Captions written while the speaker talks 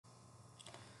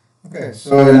Okay,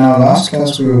 so in our last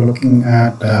class we were looking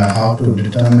at how to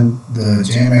determine the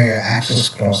JMA axis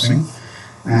crossing,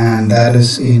 and that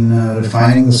is in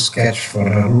refining the sketch for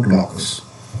a root locus.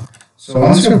 So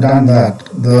once you've done that,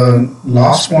 the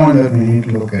last point that we need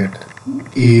to look at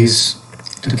is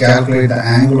to calculate the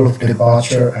angle of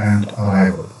departure and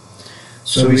arrival.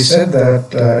 So we said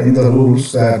that in the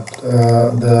rules that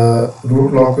the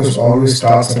root locus always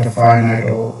starts at a finite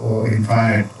or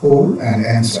infinite pole and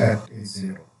ends at a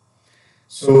zero.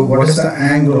 So what is the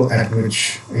angle at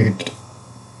which it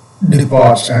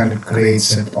departs and it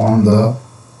creates it on the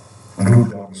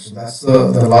root locus? So that's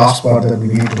the last part that we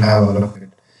need to have a look at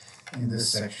in this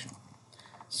section.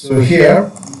 So here,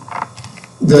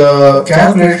 the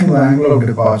calculation of the angle of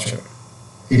departure,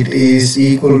 it is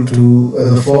equal to,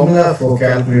 the formula for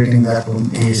calculating that one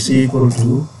is equal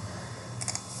to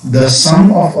the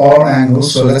sum of all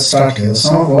angles. So let's start here. The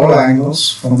sum of all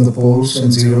angles from the poles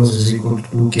and zeros is equal to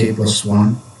 2k plus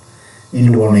 1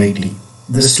 into 180.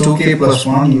 This 2k plus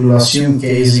 1, you will assume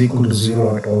k is equal to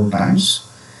 0 at all times.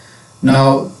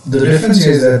 Now, the difference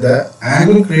is that the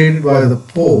angle created by the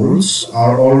poles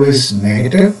are always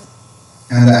negative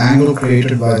and the angle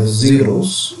created by the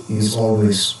zeros is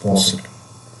always positive.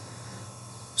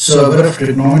 So a bit of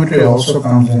trigonometry also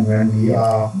comes in when we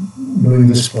are doing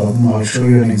this problem. I'll show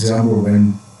you an example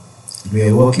when we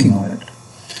are working on it.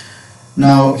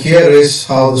 Now here is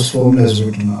how this formula is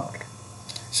written out.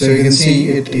 So you can see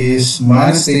it is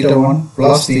minus theta 1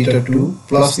 plus theta 2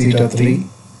 plus theta 3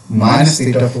 minus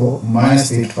theta 4 minus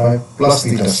theta 5 plus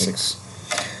theta 6.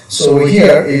 So over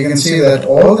here you can see that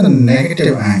all the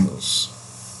negative angles,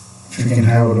 if you can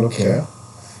have a look here,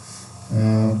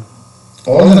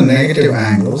 all the negative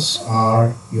angles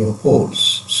are your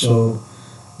poles. So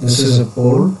this is a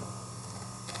pole,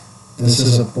 this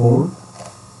is a pole,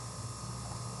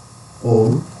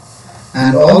 pole,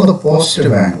 and all the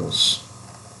positive angles,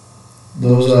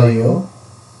 those are your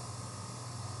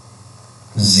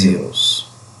zeros.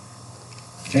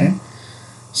 Okay,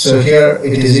 so here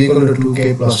it is equal to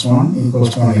 2k plus 1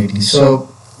 equals 180. So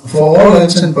for all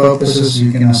intents and purposes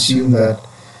you can assume that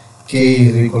k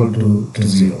is equal to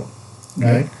 0.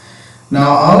 Right? Now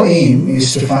our aim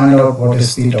is to find out what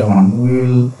is theta 1. We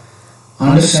will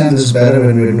understand this better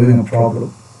when we are doing a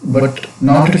problem. But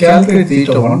now to calculate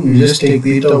theta 1, you just take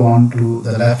theta 1 to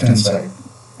the left hand side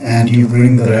and you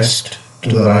bring the rest to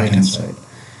the right hand side.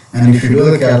 And if you do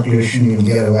the calculation, you will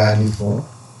get a value for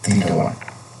theta 1.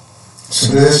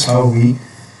 So this is how we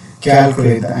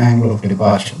calculate the angle of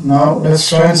departure. Now let's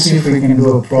try and see if we can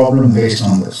do a problem based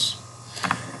on this.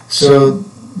 So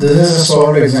this is a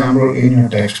solved example in your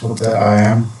textbook that I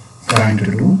am trying to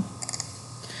do.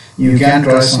 You can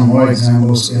try some more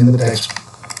examples in the text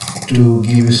to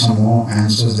give you some more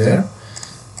answers there.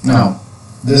 Now,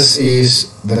 this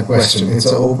is the question. It's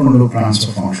an open loop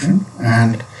transfer function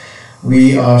and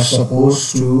we are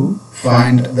supposed to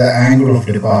find the angle of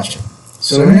departure.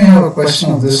 So when you have a question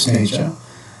of this nature,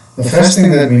 the first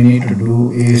thing that we need to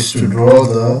do is to draw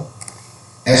the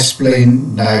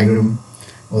S-plane diagram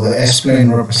or the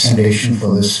S-plane representation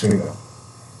for this figure,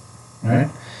 right?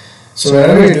 So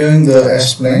whenever you're doing the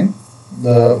S-plane,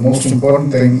 the most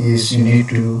important thing is you need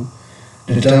to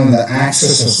determine the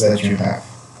axes that you have.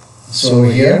 So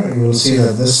here you will see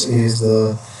that this is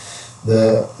the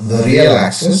real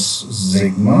axis,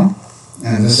 sigma,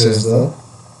 and this is the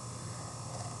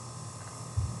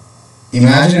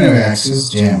imaginary axis,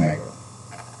 j omega.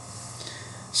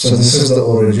 So this is the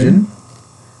origin.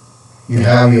 You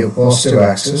have your positive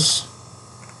axis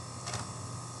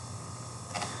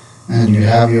and you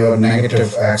have your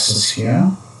negative axis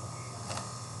here.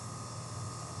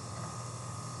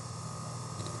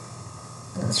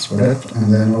 That's it.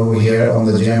 And then over here on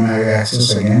the j omega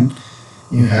axis again,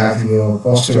 you have your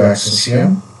positive axis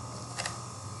here.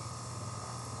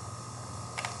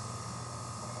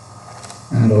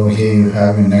 And over here you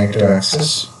have your negative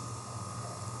axis.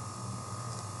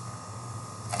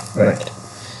 Right.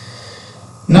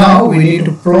 Now we need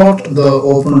to plot the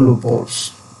open loop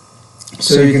poles.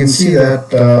 So you can see that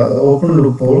the open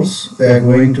loop poles, they are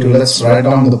going to, let's write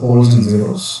down the poles and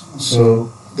zeros. So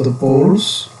the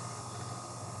poles,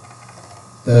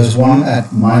 there is one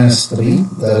at minus 3,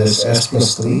 that is s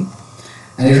plus 3.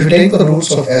 And if you take the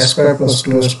roots of s square plus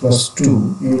 2s plus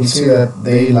 2, you will see that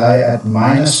they lie at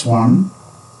minus 1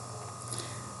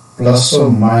 plus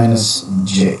or minus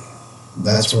j.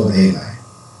 That's where they lie.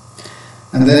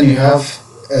 And then you have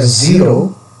a 0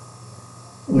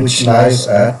 which lies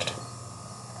at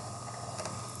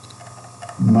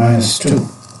minus 2.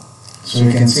 So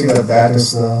you can see that that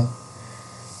is the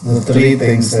three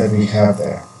things that we have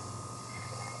there.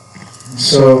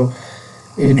 So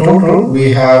in total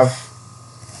we have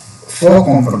four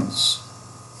components.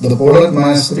 The pole at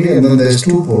minus 3, and then there's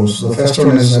two poles. The first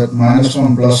one is at minus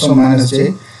 1 plus or minus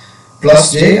j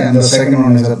plus j, and the second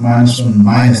one is at minus 1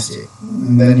 minus j.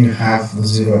 And then you have the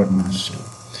 0 at minus 2.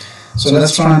 So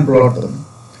let's try and plot them.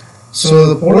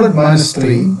 So the pole at minus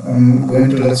 3, I'm going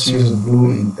to, let's use the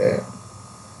blue ink there.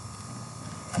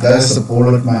 That is the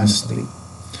pole at minus 3.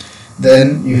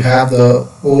 Then you have the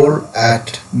pole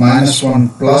at minus 1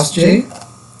 plus j,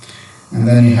 and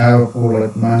then you have a pole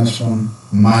at minus 1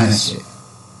 minus j.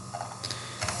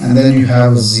 And then you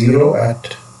have a 0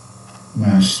 at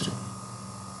minus 2.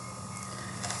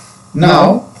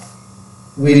 Now,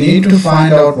 we need to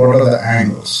find out what are the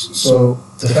angles. So,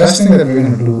 the first thing that we're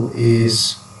going to do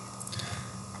is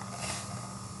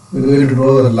we're going to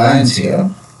draw the lines here,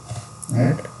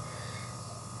 right?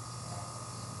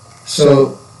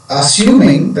 So,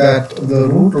 assuming that the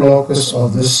root locus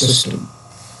of this system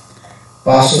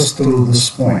passes through this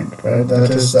point, right?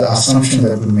 That is the assumption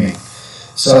that we make.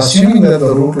 So assuming that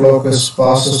the root locus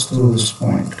passes through this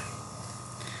point,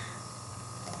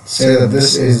 say that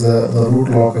this is the root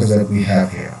locus that we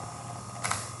have here,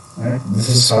 right? This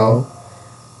is how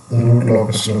the root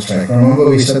locus looks like. Remember,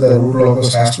 we said that the root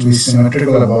locus has to be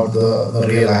symmetrical about the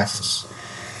real axis.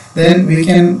 Then we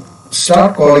can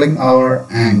start calling our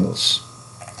angles.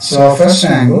 So our first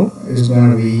angle is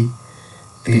going to be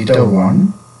theta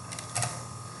 1.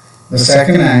 The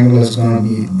second angle is going to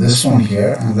be this one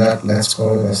here, and that let's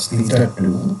call it as theta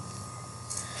 2.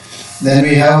 Then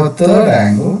we have a third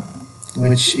angle,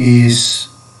 which is,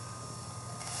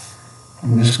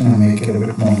 I'm just going to make it a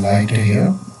bit more lighter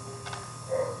here.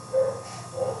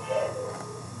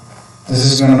 This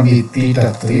is going to be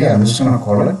theta 3, I'm just going to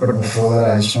call it, but before that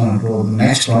I just want to draw the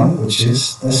next one, which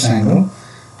is this angle,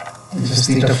 which is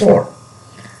theta 4.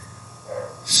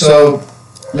 So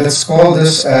let's call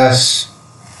this as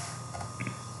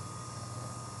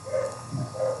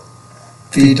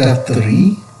theta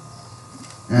 3,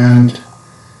 and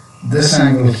this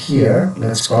angle here,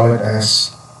 let's call it as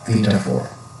theta 4.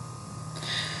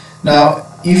 Now,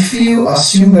 if you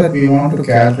assume that we want to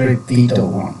calculate theta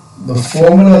 1, the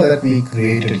formula that we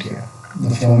created here,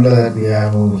 the formula that we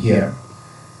have over here,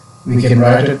 we can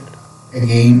write it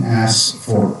again as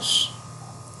follows.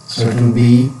 So it will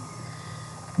be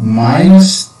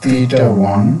minus theta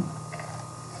 1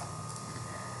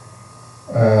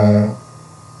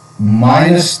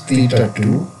 minus theta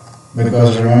 2,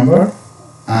 because remember,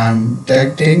 I'm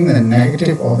taking the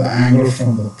negative of the angle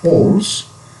from the poles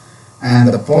and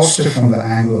the positive from the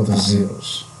angle of the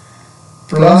zeros,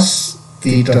 plus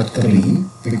theta 3,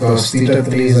 because theta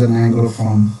 3 is an angle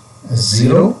from a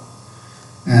 0,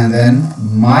 and then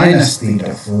minus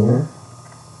theta 4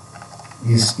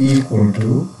 is equal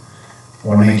to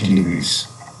 180 degrees.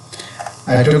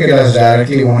 I took it as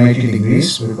directly 180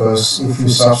 degrees because if you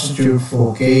substitute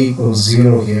for k equals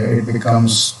 0 here, it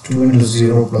becomes 2 into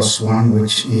 0 plus 1,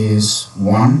 which is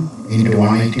 1 into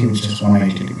 180, which is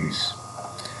 180 degrees.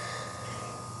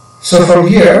 So from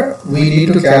here, we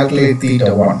need to calculate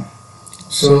theta 1.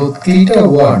 So theta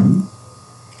 1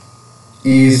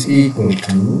 is equal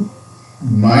to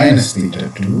minus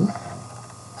theta 2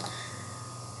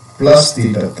 plus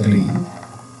theta 3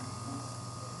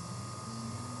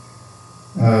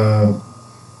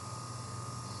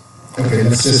 okay,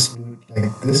 let's just do it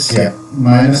like this. Yeah,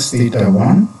 minus theta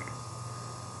 1.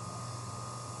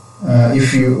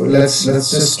 If you let's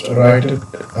just write it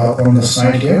on the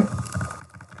side here.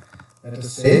 Let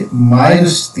us say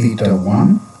minus theta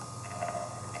 1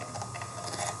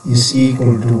 is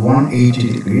equal to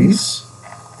 180 degrees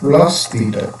plus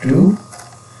theta 2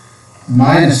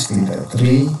 minus theta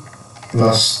 3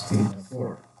 plus theta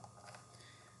 4.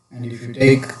 And if you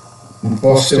take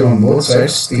positive on both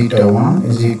sides, theta 1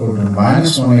 is equal to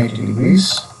minus 180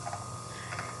 degrees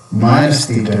minus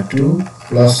theta 2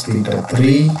 plus theta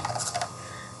 3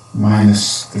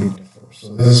 minus theta 4.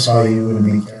 So this is how you will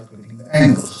be calculating the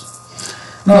angles.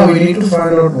 Now we need to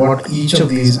find out what each of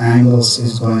these angles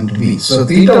is going to be. So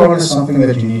theta 1 is something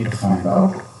that you need to find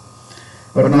out.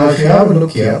 But now if you have a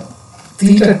look here,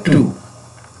 theta 2,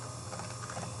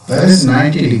 that is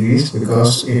 90 degrees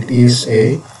because it is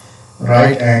a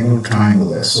right angle triangle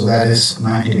there. So that is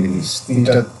 90 degrees.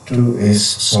 Theta 2 is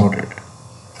sorted.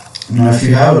 Now if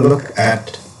you have a look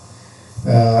at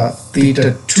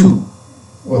theta 2,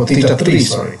 or theta 3,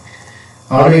 sorry.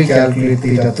 How do we calculate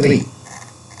theta 3?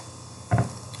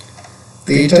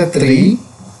 Theta 3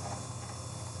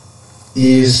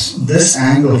 is this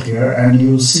angle here, and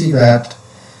you will see that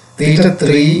theta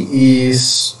 3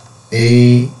 is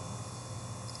a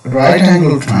right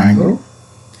angle triangle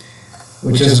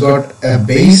which has got a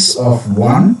base of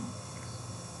 1,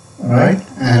 right,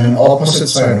 and opposite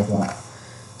side of 1.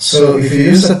 So if you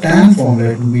use the tan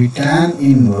formula, it will be tan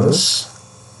inverse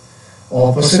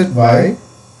opposite by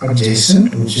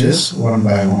adjacent, which is 1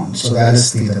 by 1. So that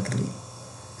is theta 3.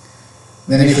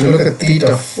 Then if you look at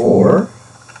theta 4,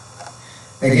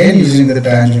 again using the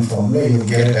tangent formula, you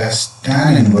get it as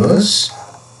tan inverse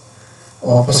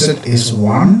opposite is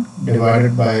 1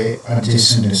 divided by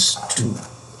adjacent is 2.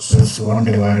 So it's 1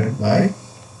 divided by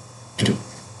 2.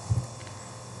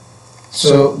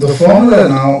 So the formula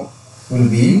now will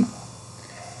be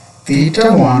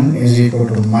theta 1 is equal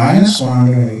to minus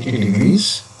 180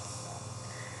 degrees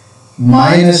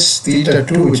minus theta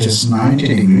 2, which is 90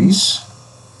 degrees,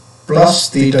 plus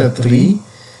theta 3,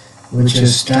 which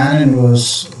is tan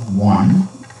inverse 1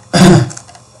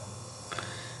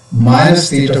 minus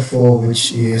theta 4,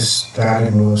 which is tan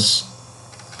inverse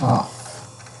half.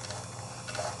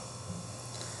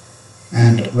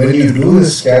 And when you do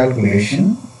this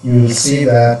calculation, you will see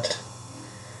that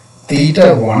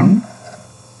theta 1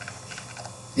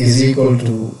 is equal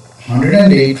to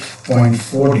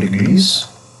 108.4 degrees,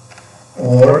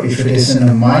 or if it is in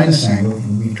a minus angle, it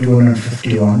will be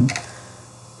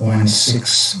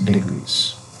 251.6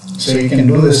 degrees. So you can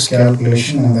do this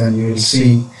calculation and then you will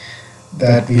see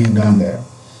that being done there.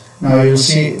 Now you will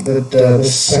see that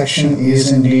this section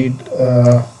is indeed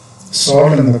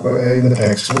solved in the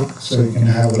textbook, so you can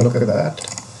have a look at that.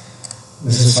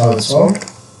 This is how it's solved.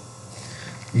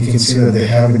 You can see that they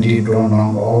have indeed drawn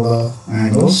down all the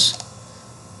angles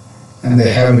and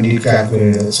they have indeed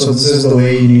calculated it. So this is the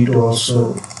way you need to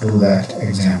also do that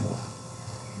example.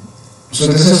 So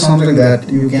this is something that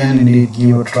you can indeed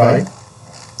give a try.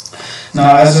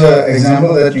 Now, as an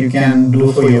example that you can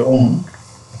do for your own,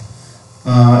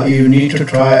 you need to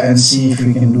try and see if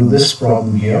you can do this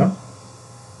problem here.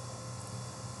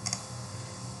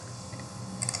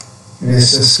 It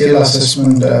is a skill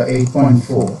assessment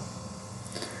 8.4.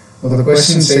 Well, the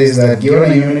question says that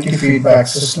given a unity feedback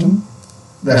system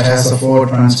that has a forward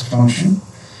transfer function,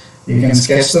 you can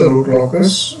sketch the root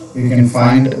locus, you can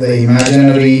find the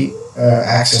imaginary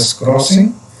axis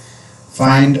crossing,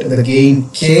 find the gain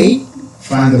k,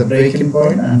 find the breaking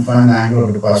point, and find the angle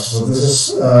of departure. So this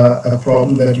is a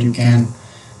problem that you can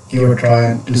give a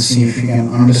try to see if you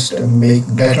can make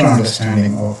better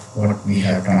understanding of what we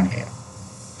have done here.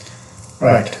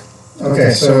 Right.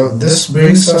 Okay, so this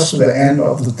brings us to the end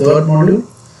of the third module.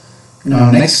 In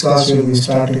our next class, we will be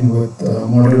starting with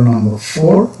module number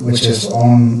 4, which is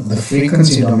on the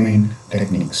frequency domain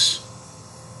techniques.